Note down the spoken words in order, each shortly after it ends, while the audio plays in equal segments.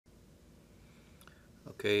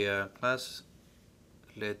Okay, class,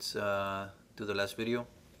 let's do the last video.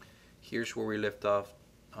 Here's where we left off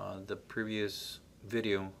the previous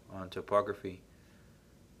video on topography.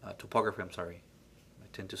 I'm sorry. I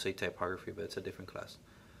tend to say typography, but it's a different class.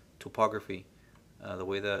 Topography, the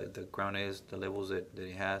way the ground is, the levels that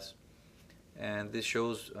it has. And this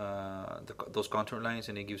shows those contour lines,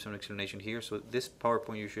 and it gives some explanation here. So this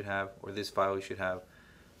PowerPoint you should have, or this file you should have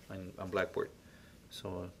on Blackboard.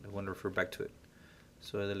 So I want to refer back to it.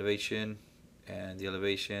 So the elevation and the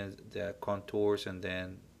elevation, the contours, and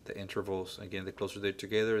then the intervals. Again, the closer they're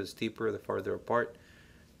together, the steeper, the farther apart,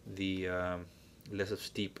 the less of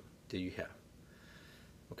steep that you have.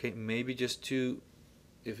 Okay, maybe just to,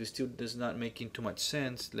 if it still does not making too much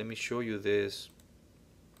sense, let me show you this.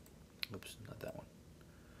 Oops, not that one.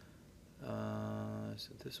 Is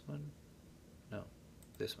it this one? No,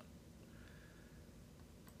 this one.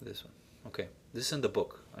 This one. Okay, this is in the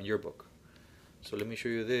book, on your book. So let me show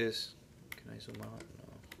you this. Can I zoom out?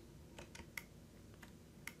 No.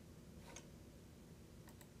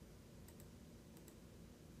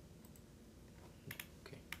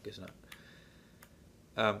 Okay, guess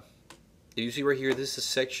not. You see right here, this is a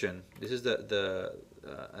section. This is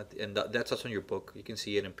and that's also in your book. You can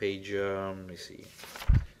see it in page, let me see,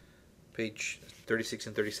 page 36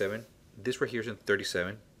 and 37. This right here is in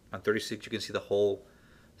 37. On 36, you can see the whole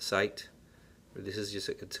site. This is just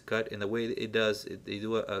it's a cut, and the way it does, they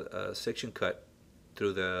do a section cut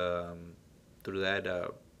through the through that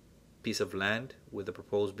piece of land with the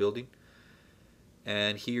proposed building.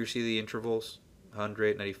 And here you see the intervals: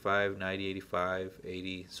 100, 95, 90, 85,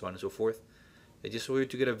 80, so on and so forth. It's just for you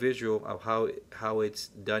to get a visual of how it's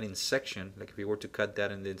done in section. Like if you were to cut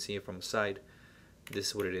that and then see it from the side, this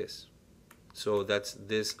is what it is. So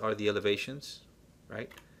these are the elevations, right?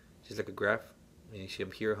 Just like a graph. You see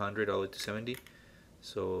I'm here 100 all the way to 70.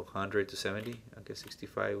 So 100 to 70. I guess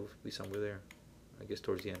 65 will be somewhere there. I guess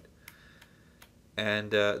towards the end.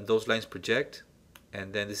 And those lines project.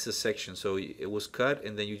 And then this is a section. So it was cut,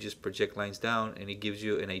 and then you just project lines down, and it gives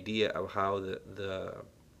you an idea of how the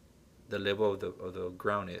level of the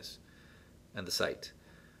ground is and the site.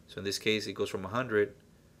 So in this case, it goes from 100,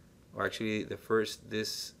 or actually the first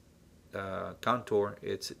this contour,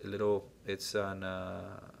 it's on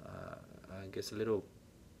I guess a little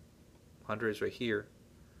 100 is right here.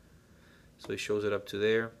 So it shows it up to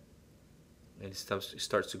there, and it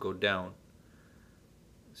starts to go down.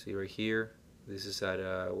 See right here, this is at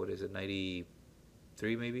what is it,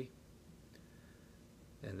 93 maybe,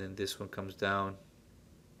 and then this one comes down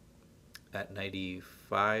at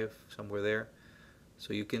 95, somewhere there.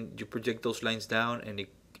 So you project those lines down, and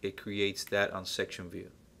it creates that on section view.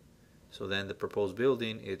 So then the proposed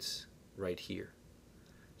building, it's right here.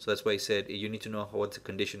 So that's why I said you need to know what's the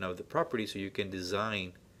condition of the property, so you can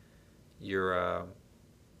design your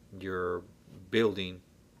building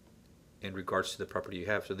in regards to the property you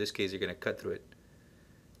have. So in this case, you're going to cut through it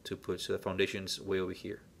to put, so the foundation's way over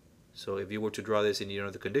here. So if you were to draw this and you know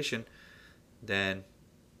the condition, then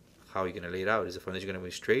how are you going to lay it out? Is the foundation going to be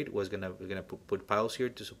straight? We're going to put piles here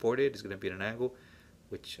to support it? It's going to be at an angle,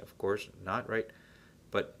 which of course not, right?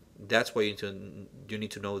 But that's why you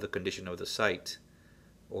need to know the condition of the site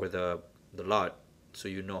or the lot, so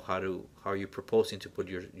you know how you're proposing to put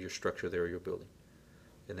your structure there or your building.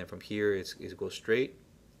 And then from here it goes straight,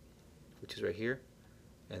 which is right here,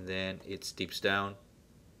 and then it steeps down,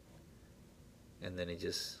 and then it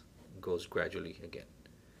just goes gradually again.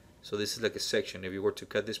 So this is like a section. If you were to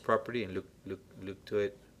cut this property and look to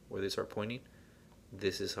it where these are pointing,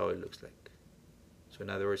 this is how it looks like. So in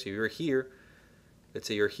other words, if you're here, let's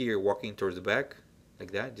say you're here walking towards the back,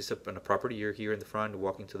 like that, just up on a property, you're here in the front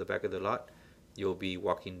walking to the back of the lot, you'll be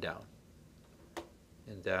walking down,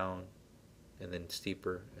 and then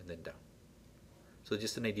steeper, and then down. So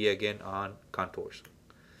just an idea again on contours.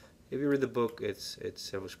 If you read the book, it's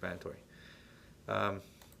self-explanatory. Let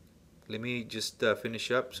me just finish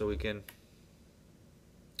up so we can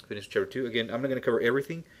finish chapter 2. Again, I'm not going to cover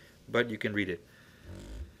everything, but you can read it.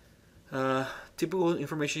 Typical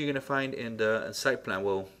information you're going to find in the site plan.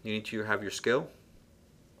 Well, you need to have your scale.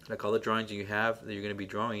 Like all the drawings you have that you're going to be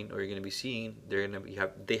drawing or you're going to be seeing,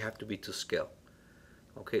 they have to be to scale.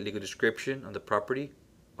 Okay, legal description on the property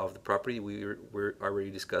of the property. We already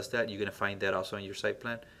discussed that. You're going to find that also in your site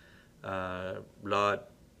plan. Lot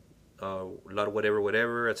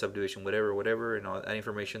whatever, a subdivision whatever, and all that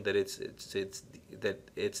information that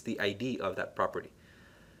it's the ID of that property.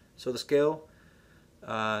 So the scale,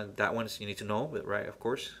 that one you need to know, right? Of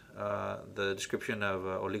course, the description of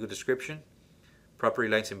or legal description, property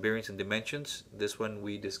lines and bearings and dimensions. This one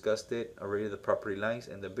we discussed it already, the property lines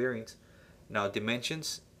and the bearings. Now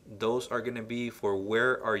dimensions, those are going to be for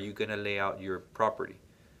where are you going to lay out your property.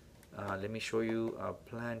 Let me show you a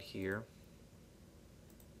plan here.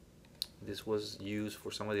 This was used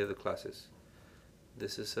for some of the other classes.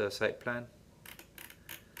 This is a site plan,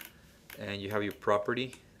 and you have your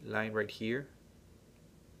property line right here.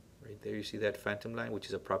 Right there, you see that phantom line, which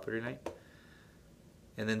is a property line.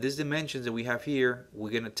 And then these dimensions that we have here,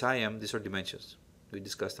 we're going to tie them. These are dimensions. We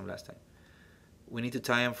discussed them last time. We need to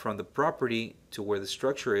tie them from the property to where the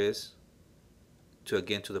structure is, to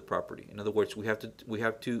again to the property. In other words, we have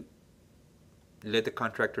to let the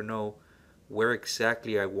contractor know where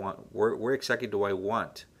exactly where exactly do I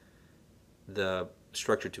want the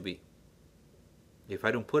structure to be. If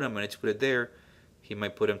I don't put them and I just put it there, he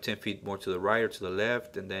might put them 10 feet more to the right or to the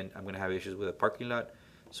left, and then I'm going to have issues with a parking lot.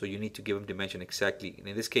 So you need to give them dimension exactly. And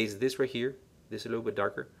in this case, this right here, this is a little bit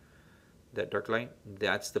darker, that dark line,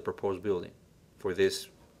 that's the proposed building for this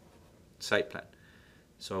site plan.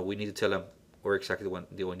 So we need to tell them where exactly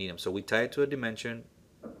they will need them. So we tie it to a dimension,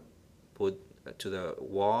 put to the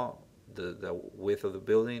wall, the width of the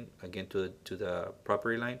building, again to the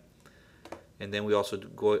property line, and then we also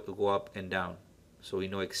go up and down, so we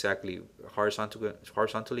know exactly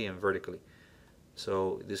horizontally and vertically.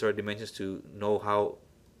 So these are dimensions to know how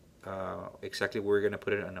exactly we're going to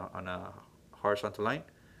put it on a horizontal line,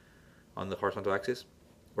 on the horizontal axis,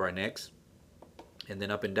 or an X. And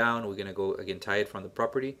then up and down, we're going to go again, tie it from the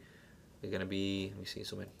property. We're going to be, let me see,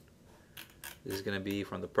 zoom in. This is going to be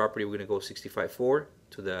from the property, we're going to go 65.4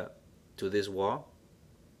 to this wall,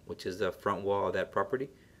 which is the front wall of that property,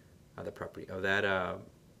 of that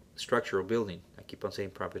structure or building. I keep on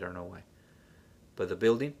saying property, I don't know why. But the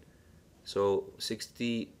building, so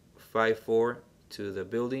 65.4 to the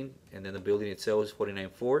building, and then the building itself is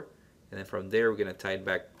 49.4, and then from there we're going to tie it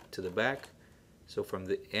back to the back. So from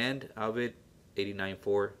the end of it,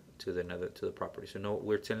 89.4 to the property. So no,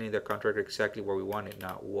 we're telling the contractor exactly where we want it.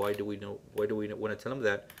 Now, why do we want to tell them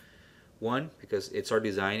that? One, because it's our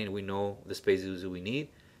design and we know the spaces we need,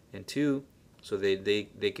 and two, so they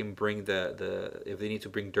can bring the if they need to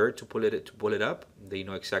bring dirt to pull it up, they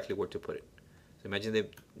know exactly where to put it. So imagine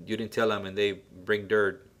you didn't tell them and they bring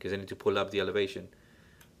dirt because they need to pull up the elevation,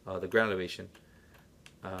 the ground elevation,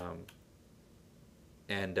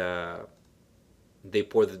 and they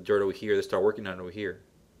pour the dirt over here. They start working on it over here,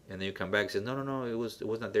 and then you come back and say, no, it was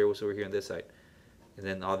not there. It was over here on this side, and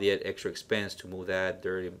then all the extra expense to move that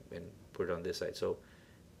dirt and put it on this side. So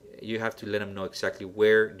you have to let them know exactly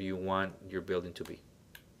where do you want your building to be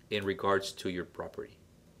in regards to your property.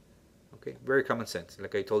 Okay, very common sense.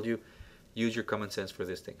 Like I told you, use your common sense for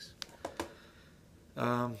these things.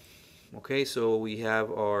 Okay, so we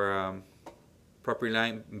have our property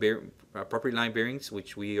line bearings,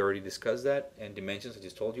 which we already discussed that, and dimensions. I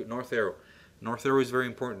just told you. North arrow is very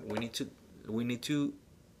important. We need to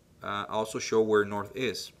also show where north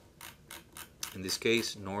is. In this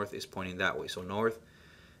case, north is pointing that way. So north,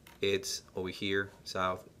 it's over here,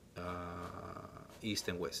 south, east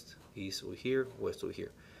and west. East over here, west over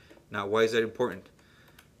here. Now, why is that important?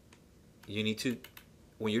 You need to,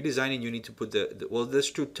 when you're designing, you need to put well, there's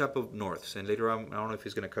two type of norths, and later on, I don't know if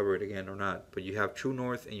he's going to cover it again or not, but you have true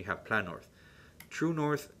north and you have plan north. True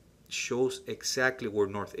north shows exactly where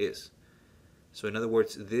north is. So in other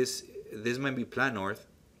words, this might be plan north,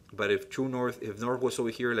 but if north was over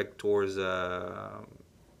here, like towards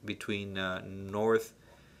between north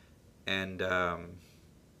and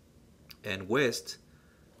west,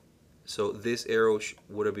 so this arrow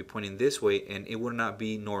would be pointing this way, and it would not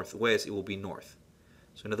be northwest, it will be north.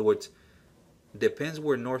 So in other words, depends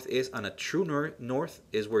where north is. On a true north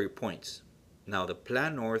is where it points. Now the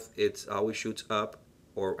plan north, it always shoots up,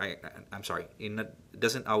 or I'm sorry, it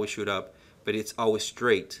doesn't always shoot up, but it's always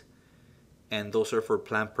straight, and those are for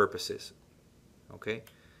plan purposes. Okay,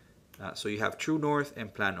 so you have true north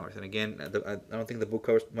and plan north, and again, I don't think the book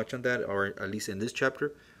covers much on that, or at least in this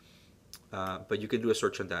chapter, but you can do a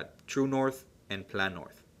search on that. True north and plan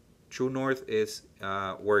north. True north is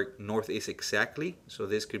where north is exactly, so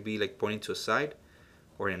this could be like pointing to a side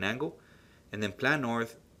or an angle, and then plan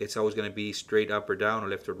north, it's always going to be straight up or down or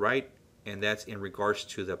left or right, and that's in regards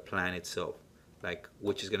to the plan itself, like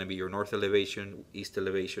which is going to be your north elevation, east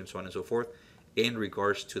elevation, so on and so forth, in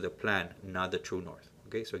regards to the plan, not the true north.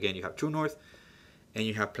 Okay, so again, you have true north and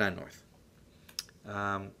you have plan north.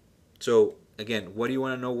 So again, what do you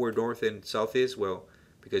want to know where north and south is? Well,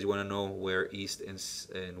 because you want to know where east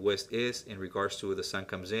and west is in regards to the sun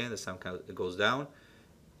comes in, the sun goes down,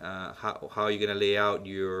 how you're going to lay out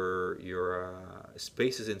your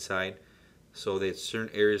spaces inside so that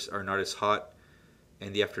certain areas are not as hot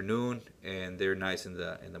in the afternoon and they're nice in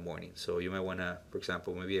the morning. So you might want to, for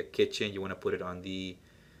example, maybe a kitchen, you want to put it on the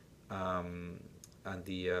on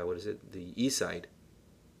the what is it, the east side.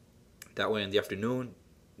 That way in the afternoon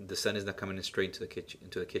the sun is not coming in straight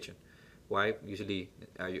into the kitchen. Why? Usually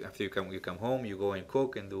after you come home, you go and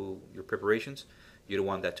cook and do your preparations. You don't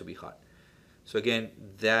want that to be hot. So again,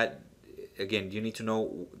 you need to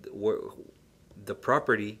know where the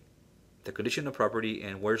property, the condition of the property,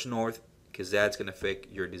 and where's north, because that's going to affect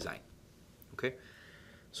your design. Okay,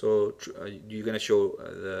 so you're going to show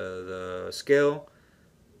the scale,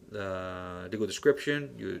 the legal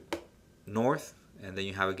description, north, and then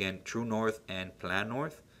you have again true north and plan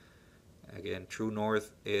north. Again, true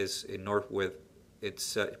north is in north with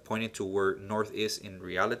it's pointing to where north is in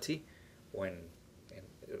reality when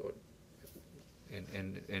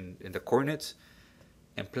in the coordinates,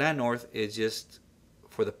 and plan north is just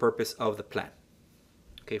for the purpose of the plan,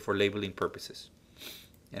 okay, for labeling purposes.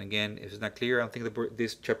 And again, if it's not clear, I don't think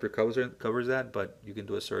this chapter covers that, but you can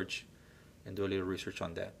do a search and do a little research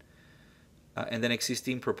on that. And then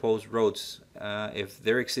existing proposed roads. If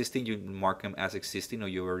they're existing, you mark them as existing, or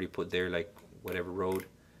you already put there like whatever road.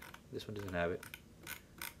 This one doesn't have it.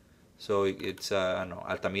 So it's I don't know,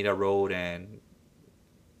 Altamira Road and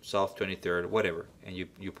South 23rd, whatever, and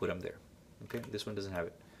you put them there. Okay, this one doesn't have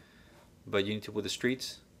it, but you need to put the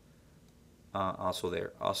streets also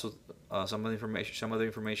there. Also, some other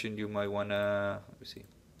information you might wanna, let me see.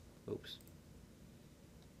 Oops.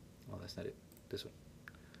 Oh, that's not it. This one.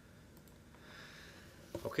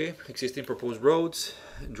 Okay, existing proposed roads,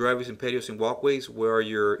 driveways and patios and walkways. Where are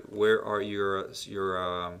your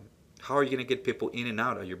how are you gonna get people in and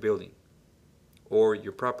out of your building or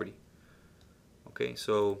your property? Okay,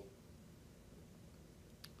 so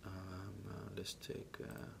let's take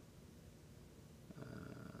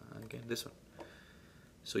again this one.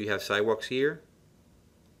 So you have sidewalks here.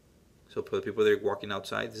 So for the people that are walking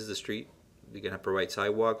outside, this is the street. You're gonna provide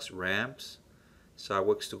sidewalks, ramps,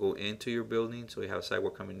 sidewalks to go into your building. So you have a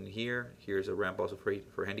sidewalk coming in here. Here's a ramp also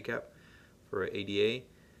for handicap, for ADA,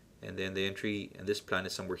 and then the entry and this plan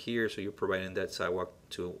is somewhere here. So you're providing that sidewalk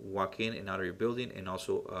to walk in and out of your building, and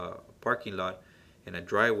also a parking lot and a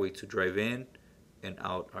driveway to drive in and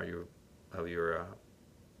out of your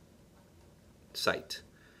site.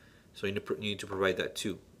 So you need to provide that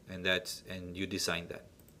too, and you design that.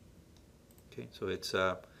 Okay, so it's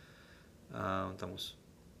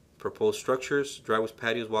proposed structures, driveways,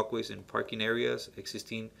 patios, walkways, and parking areas,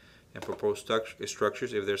 existing and proposed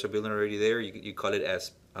structures. If there's a building already there, you call it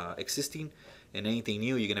as existing, and anything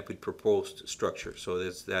new you're gonna put proposed structure. So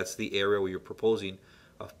that's the area where you're proposing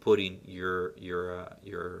of putting your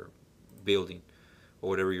building or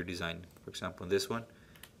whatever you're designing. For example, in this one,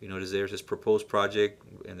 you notice there's this proposed project,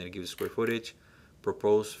 and then it gives square footage,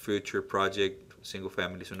 proposed future project, single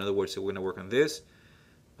family. So in other words, we're going to work on this,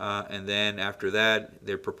 and then after that,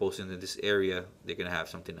 they're proposing in this area, they're going to have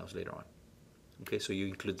something else later on. Okay, so you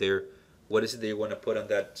include there, what is it that you want to put on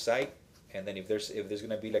that site, and then if there's going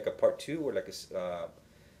to be like a part 2 or like a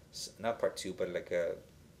not part 2, but like a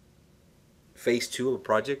phase 2 of a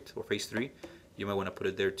project or phase 3, you might want to put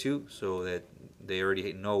it there too, so that they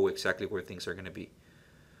already know exactly where things are going to be.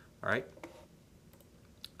 All right,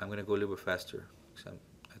 I'm going to go a little bit faster because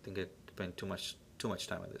I think I spent too much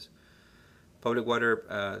time on this. Public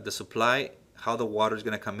water, the supply, how the water is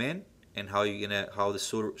going to come in, and how the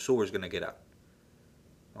sewer is going to get out.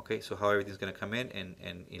 Okay, so how everything's going to come in, and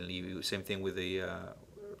same thing with the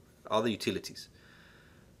all the utilities.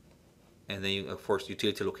 And then of course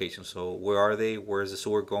utility locations. So where are they? Where is the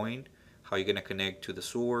sewer going? How are you going to connect to the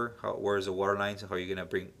sewer? Where is the water lines? And how are you going to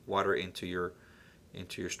bring water into your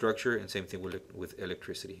structure? And same thing with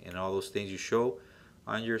electricity. And all those things you show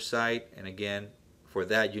on your site. And again, for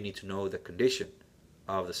that you need to know the condition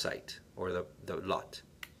of the site or the lot.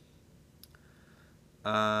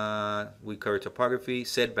 We cover topography,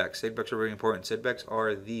 setbacks. Setbacks are very important. Setbacks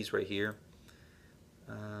are these right here.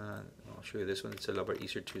 I'll show you this one. It's a little bit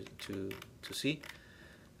easier to see.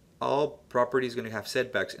 All property is going to have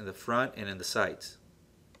setbacks in the front and in the sides.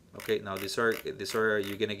 Okay, now these are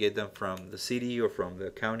you're going to get them from the city or from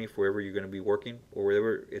the county, wherever you're going to be working or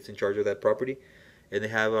wherever it's in charge of that property, and they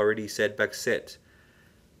have already setbacks set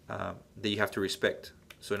that you have to respect.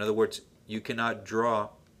 So in other words, you cannot draw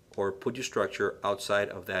or put your structure outside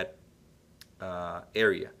of that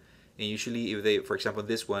area. And usually, if they, for example,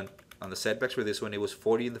 this one on the setbacks for this one, it was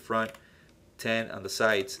 40 in the front, 10 on the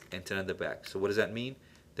sides, and 10 on the back. So what does that mean?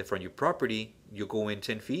 That from your property, you go in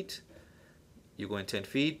 10 feet, you go in 10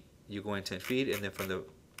 feet, you go in 10 feet, and then from the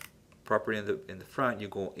property in the front, you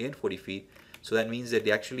go in 40 feet. So that means that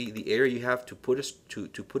the area you have to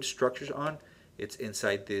put structures on, it's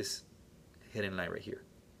inside this hidden line right here,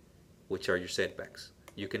 which are your setbacks.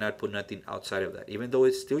 You cannot put nothing outside of that. Even though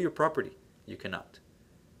it's still your property, you cannot.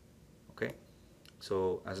 Okay?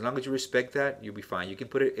 So as long as you respect that, you'll be fine. You can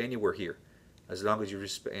put it anywhere here. As long as you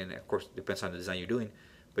respect, and of course, it depends on the design you're doing,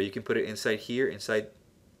 but you can put it inside here, inside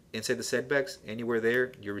the setbacks, anywhere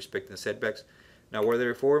there, you're respecting the setbacks. Now, where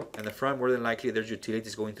they're for, in the front, more than likely, there's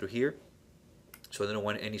utilities going through here. So they don't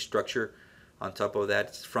want any structure on top of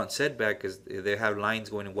that front setback, because they have lines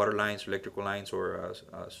going in, water lines, electrical lines, or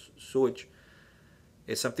sewage.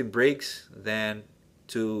 If something breaks, then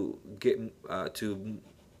to get to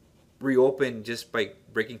reopen just by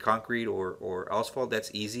breaking concrete or asphalt,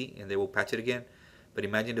 that's easy, and they will patch it again. But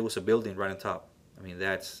imagine there was a building right on top. I mean,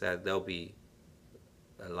 that'll be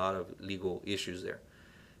a lot of legal issues there.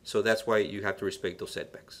 So that's why you have to respect those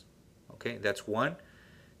setbacks. Okay, that's one.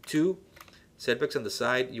 Two, setbacks on the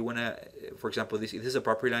side. You wanna, for example, this is a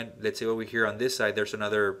property line. Let's say over here on this side, there's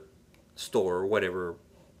another store or whatever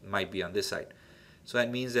might be on this side. So that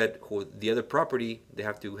means that the other property, they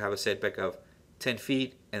have to have a setback of 10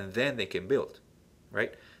 feet, and then they can build,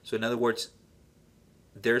 right? So in other words,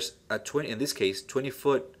 there's a 20, in this case,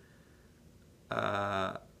 20-foot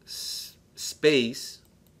space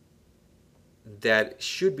that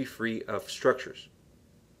should be free of structures.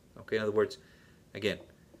 Okay, in other words, again,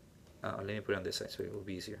 let me put it on this side so it will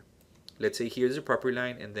be easier. Let's say here's a property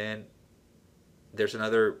line, and then there's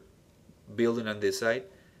another building on this side.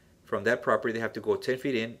 From that property, they have to go 10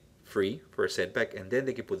 feet in, free for a setback, and then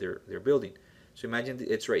they can put their building. So imagine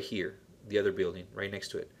it's right here, the other building right next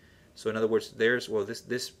to it. So in other words,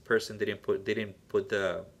 this person didn't put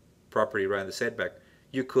the property right on the setback.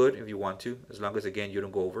 You could if you want to, as long as again you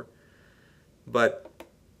don't go over. But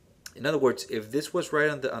in other words, if this was right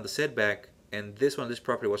on the setback, and this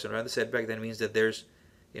property wasn't right on the setback, that means that there's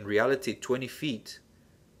in reality 20 feet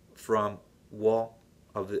from wall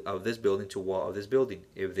of this building to wall of this building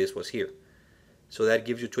if this was here. So that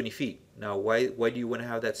gives you 20 feet. Now, why do you want to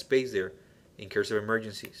have that space there? In case of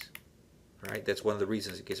emergencies, right? That's one of the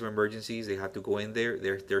reasons. In case of emergencies, they have to go in there.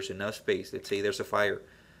 There's enough space. Let's say there's a fire.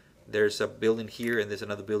 There's a building here and there's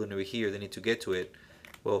another building over here. They need to get to it.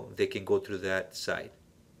 Well, they can go through that side.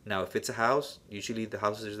 Now, if it's a house, usually the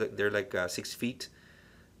houses, they're like 6 feet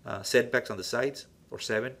setbacks on the sides, or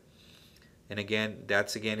 7. And again,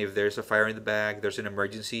 that's again, if there's a fire in the back, there's an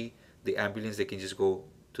emergency, the ambulance, they can just go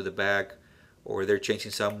to the back, or they're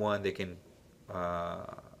changing someone, they can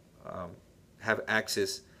have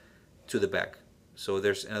access to the back. So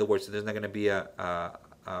there's, in other words, there's not going to be a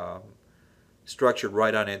structure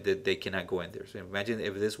right on it that they cannot go in there. So imagine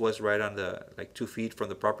if this was right on the, like 2 feet from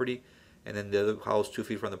the property, and then the other house 2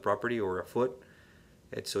 feet from the property, or a foot.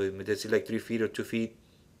 And so it's like 3 feet or 2 feet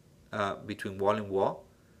between wall and wall.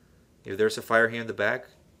 If there's a fire here in the back,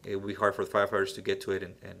 it will be hard for the firefighters to get to it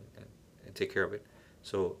and take care of it.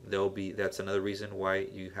 So that's another reason why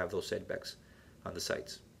you have those setbacks on the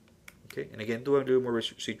sides. Okay, and again, do more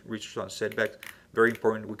research on setbacks. Very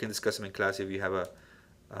important. We can discuss them in class if you have a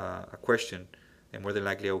question, and more than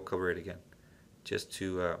likely I will cover it again, just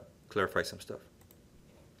to clarify some stuff.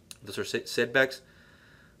 Those are setbacks.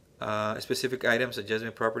 Specific items,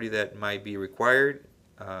 adjustment property that might be required.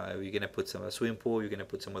 You're gonna put a swimming pool. You're gonna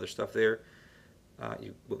put some other stuff there.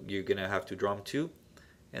 You're gonna have to draw them too.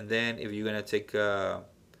 And then if you're gonna take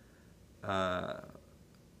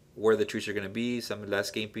where the trees are going to be, some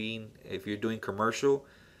landscaping. If you're doing commercial,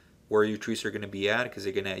 where your trees are going to be at, because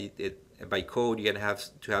they're going to, by code, you're going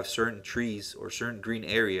to have certain trees or certain green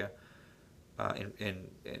area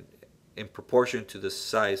in proportion to the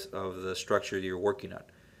size of the structure that you're working on.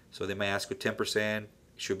 So they might ask you 10%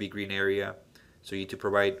 should be green area. So you need to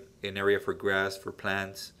provide an area for grass, for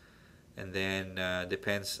plants, and then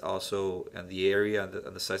depends also on the area,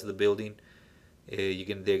 on the size of the building.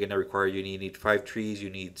 They're gonna require you need 5 trees, you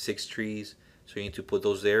need 6 trees, so you need to put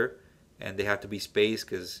those there, and they have to be spaced,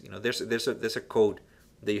 because there's a code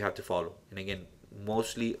that you have to follow, and again,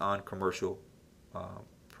 mostly on commercial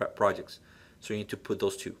projects, so you need to put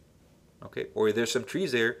those too. Okay, or if there's some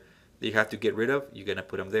trees there that you have to get rid of, you're gonna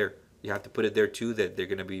put them there. You have to put it there too, that they're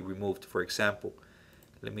gonna be removed. For example,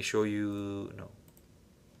 let me show you. No,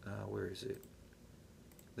 where is it?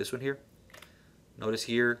 This one here. Notice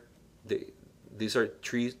here, these are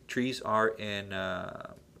trees. Trees are in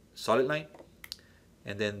solid line,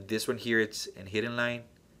 and then this one here, it's in hidden line.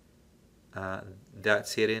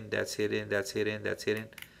 That's hidden. That's hidden. That's hidden. That's hidden.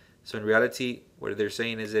 So in reality, what they're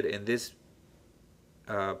saying is that in this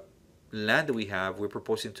land that we have, we're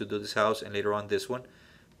proposing to do this house, and later on this one.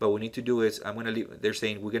 But what we need to do is, I'm gonna leave. They're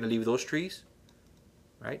saying we're gonna leave those trees,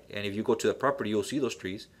 right? And if you go to the property, you'll see those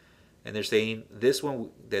trees. And they're saying this one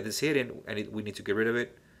that is hidden, and we need to get rid of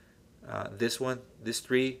it. This one, this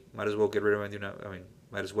tree, might as well get rid of it.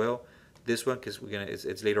 might as well. This one, because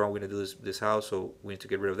it's later on we're gonna do this house, so we need to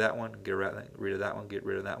get rid of that one, get rid of that one, get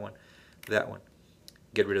rid of that one,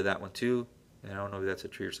 get rid of that one too. And I don't know if that's a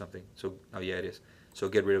tree or something. So oh yeah, it is. So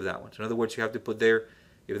get rid of that one. So in other words, you have to put there,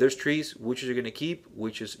 if there's trees, which you're gonna keep,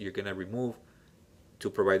 which is you're gonna remove to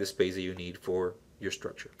provide the space that you need for your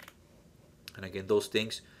structure. And again, those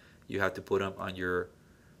things you have to put them on your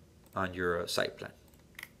site plan.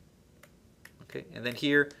 Okay, and then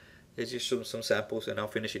here is just some samples, and I'll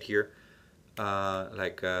finish it here.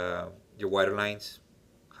 Like your water lines,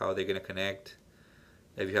 how they're gonna connect.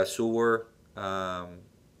 If you have sewer,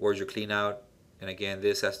 where's your clean out? And again,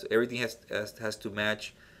 this has to, everything has to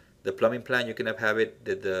match the plumbing plan. You can have it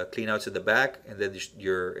the clean outs in the back, and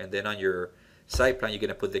then on your site plan you're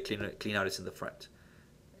gonna put the clean out is in the front.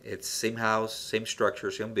 It's same house, same structure,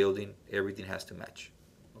 same building. Everything has to match.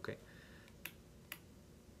 Okay.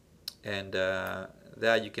 And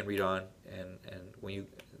that you can read on, and when you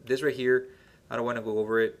this right here, I don't want to go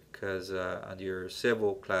over it because on your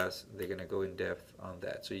civil class they're gonna go in depth on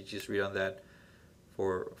that. So you just read on that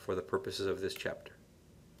for the purposes of this chapter.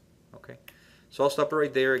 Okay. So I'll stop it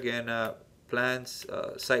right there. Again, plans,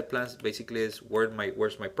 site plans basically is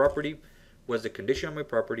where's my property, what's the condition of my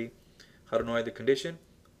property, how to know the condition.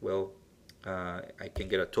 Well, I can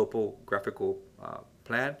get a topographical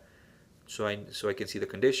plan. So I can see the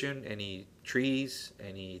condition, any trees,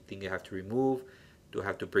 anything I have to remove. Do I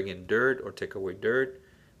have to bring in dirt or take away dirt?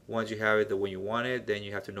 Once you have it the way you want it, then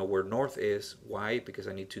you have to know where north is. Why? Because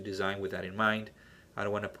I need to design with that in mind. I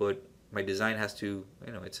don't want to put, my design has to,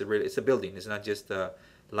 it's a building. It's not just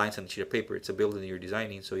lines on a sheet of paper. It's a building that you're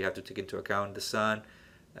designing, so you have to take into account the sun,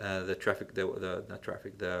 the traffic, not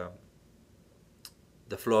traffic, the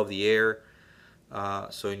flow of the air.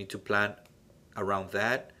 So you need to plan around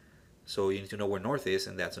that. So you need to know where north is,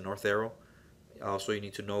 and that's a north arrow. Also, you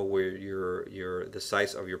need to know where the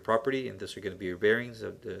size of your property, and this are going to be your bearings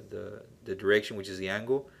of the direction, which is the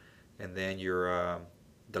angle, and then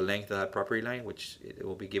the length of that property line, which it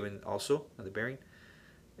will be given also on the bearing.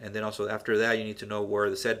 And then also after that, you need to know where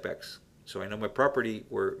the setbacks. So I know my property,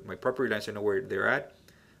 where my property lines, I know where they're at.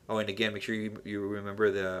 Oh, and again, make sure you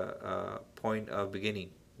remember the point of beginning.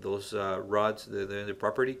 Those rods, they're in the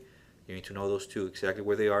property. You need to know those two, exactly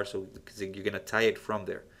where they are, so because you're going to tie it from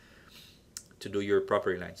there to do your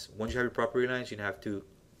property lines. Once you have your property lines, you have to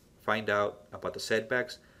find out about the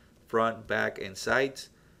setbacks, front, back, and sides,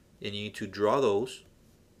 and you need to draw those.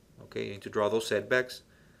 Okay, you need to draw those setbacks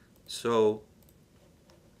so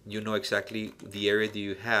you know exactly the area that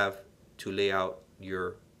you have to lay out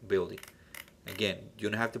your building. Again, you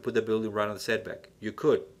don't have to put the building right on the setback. You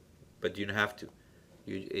could, but you don't have to.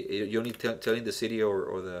 You only telling the city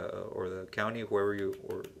or the county,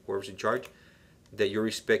 whoever's in charge, that you're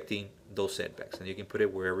respecting those setbacks, and you can put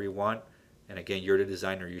it wherever you want. And again, you're the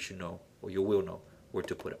designer. You should know, or you will know where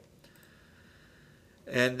to put them.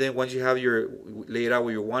 And then once you have lay it out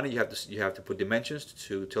where you want it, you have to put dimensions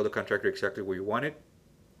to tell the contractor exactly where you want it.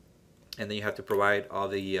 And then you have to provide all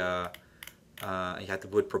the you have to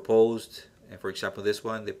put proposed. And for example, this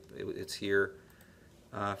one, it's here,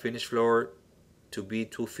 finished floor to be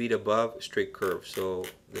 2 feet above straight curve. So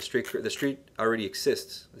the street already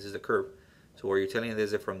exists. This is the curve. So what you're telling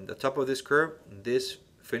is that from the top of this curve, this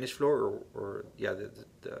finished floor,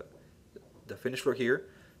 the finished floor here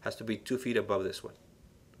has to be 2 feet above this one.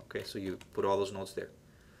 Okay, so you put all those notes there.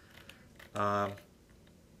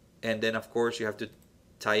 And then of course you have to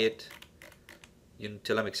tie it. You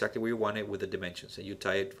tell them exactly where you want it with the dimensions, and you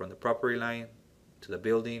tie it from the property line to the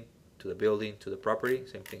building, to the building, to the property.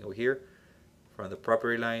 Same thing over here, from the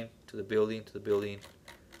property line to the building, to the building,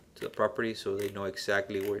 to the property, so they know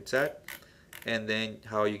exactly where it's at. And then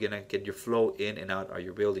how you're gonna get your flow in and out of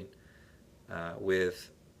your building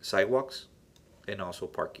with sidewalks and also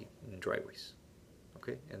parking and driveways.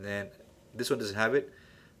 Okay, and then this one doesn't have it,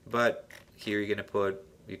 but here you're gonna put,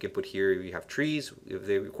 you can put here, you have trees, if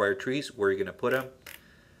they require trees, where you're gonna put them.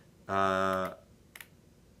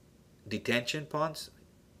 Detention ponds,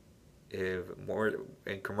 if more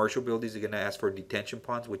in commercial buildings, they're gonna ask for detention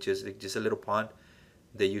ponds, which is just a little pond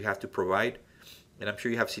that you have to provide. And I'm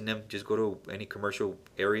sure you have seen them. Just go to any commercial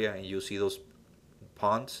area and you'll see those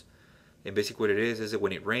ponds. And basically what it is that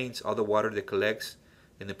when it rains, all the water that collects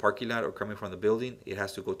in the parking lot or coming from the building, it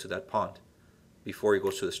has to go to that pond before it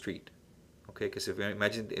goes to the street. Okay, because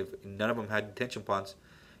imagine if none of them had detention ponds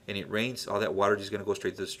and it rains, all that water is just going to go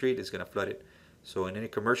straight to the street. It's going to flood it. So in any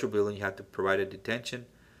commercial building, you have to provide a detention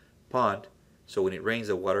pond, so when it rains,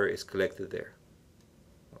 the water is collected there.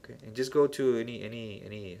 Okay, and just go to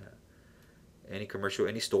any commercial,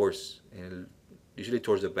 any stores, and usually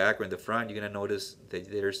towards the back or in the front, you're gonna notice that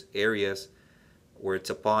there's areas where it's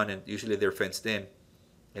a pond, and usually they're fenced in,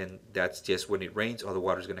 and that's just when it rains, all the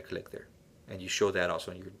water is going to collect there, and you show that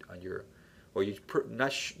also on your, or you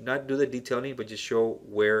not do the detailing, but just show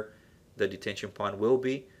where the detention pond will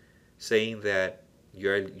be, saying that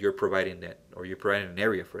you're providing that, or you're providing an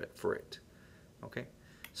area for it. Okay,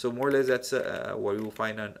 so more or less that's what we will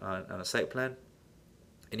find on a site plan.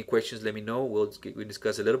 Any questions, let me know. We'll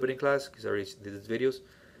discuss a little bit in class because I already did these videos,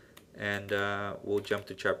 and we'll jump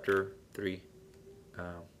to chapter 3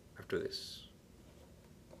 after this.